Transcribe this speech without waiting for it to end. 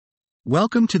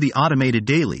Welcome to the Automated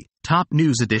Daily, Top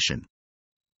News Edition.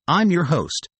 I'm your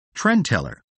host, Trend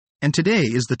Teller, and today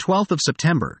is the 12th of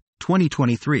September,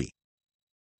 2023.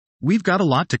 We've got a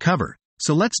lot to cover,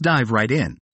 so let's dive right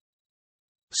in.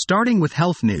 Starting with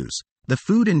health news, the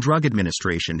Food and Drug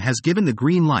Administration has given the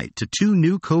green light to 2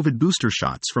 new COVID booster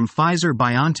shots from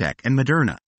Pfizer-BioNTech and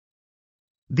Moderna.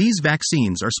 These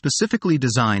vaccines are specifically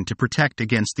designed to protect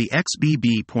against the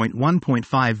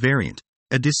XBB.1.5 variant,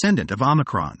 a descendant of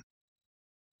Omicron.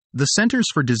 The Centers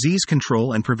for Disease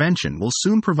Control and Prevention will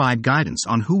soon provide guidance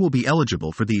on who will be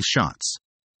eligible for these shots.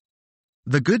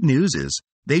 The good news is,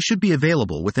 they should be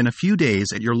available within a few days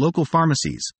at your local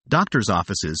pharmacies, doctors'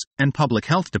 offices, and public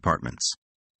health departments.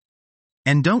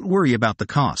 And don't worry about the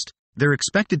cost, they're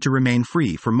expected to remain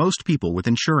free for most people with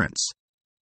insurance.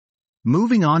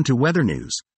 Moving on to weather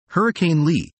news, Hurricane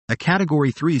Lee, a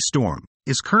Category 3 storm,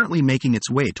 is currently making its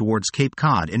way towards Cape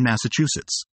Cod in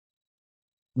Massachusetts.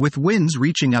 With winds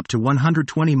reaching up to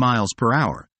 120 miles per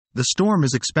hour, the storm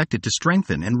is expected to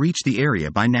strengthen and reach the area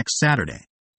by next Saturday.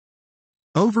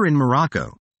 Over in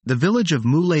Morocco, the village of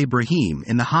Moulay Brahim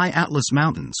in the high Atlas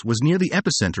Mountains was near the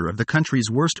epicenter of the country's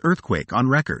worst earthquake on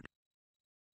record.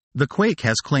 The quake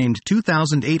has claimed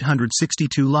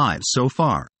 2,862 lives so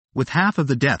far, with half of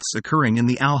the deaths occurring in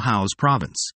the Al Haus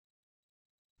province.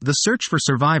 The search for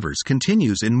survivors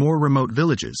continues in more remote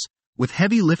villages, with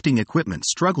heavy lifting equipment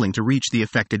struggling to reach the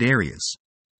affected areas.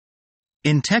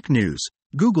 In tech news,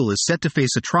 Google is set to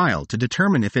face a trial to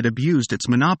determine if it abused its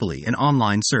monopoly in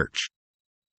online search.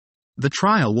 The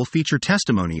trial will feature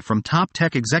testimony from top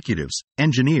tech executives,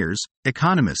 engineers,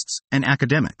 economists, and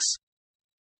academics.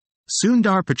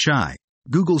 Sundar Pichai,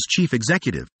 Google's chief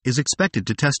executive, is expected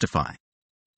to testify.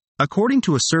 According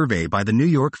to a survey by the New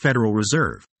York Federal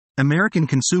Reserve, American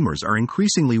consumers are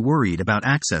increasingly worried about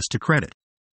access to credit.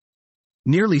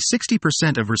 Nearly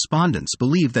 60% of respondents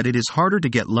believe that it is harder to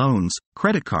get loans,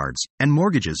 credit cards, and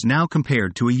mortgages now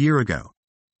compared to a year ago.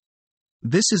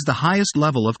 This is the highest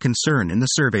level of concern in the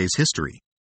survey's history.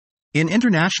 In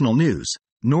international news,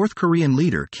 North Korean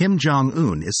leader Kim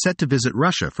Jong-un is set to visit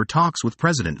Russia for talks with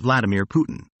President Vladimir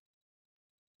Putin.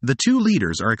 The two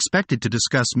leaders are expected to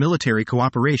discuss military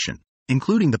cooperation,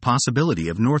 including the possibility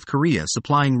of North Korea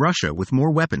supplying Russia with more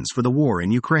weapons for the war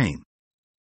in Ukraine.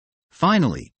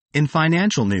 Finally, in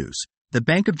financial news, the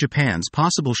Bank of Japan's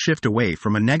possible shift away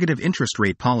from a negative interest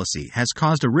rate policy has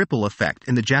caused a ripple effect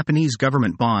in the Japanese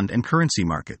government bond and currency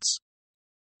markets.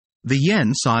 The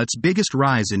yen saw its biggest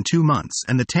rise in 2 months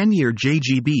and the 10-year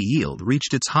JGB yield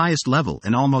reached its highest level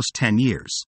in almost 10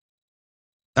 years.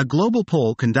 A global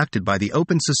poll conducted by the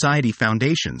Open Society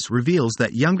Foundations reveals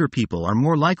that younger people are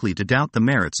more likely to doubt the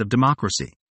merits of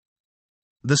democracy.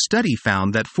 The study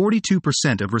found that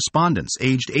 42% of respondents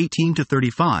aged 18 to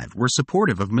 35 were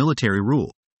supportive of military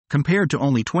rule, compared to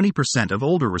only 20% of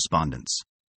older respondents.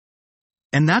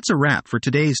 And that's a wrap for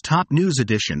today's top news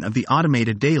edition of the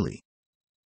Automated Daily.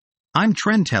 I'm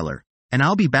Trend Teller, and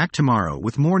I'll be back tomorrow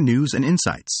with more news and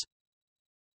insights.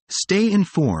 Stay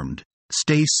informed,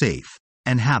 stay safe,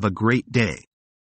 and have a great day.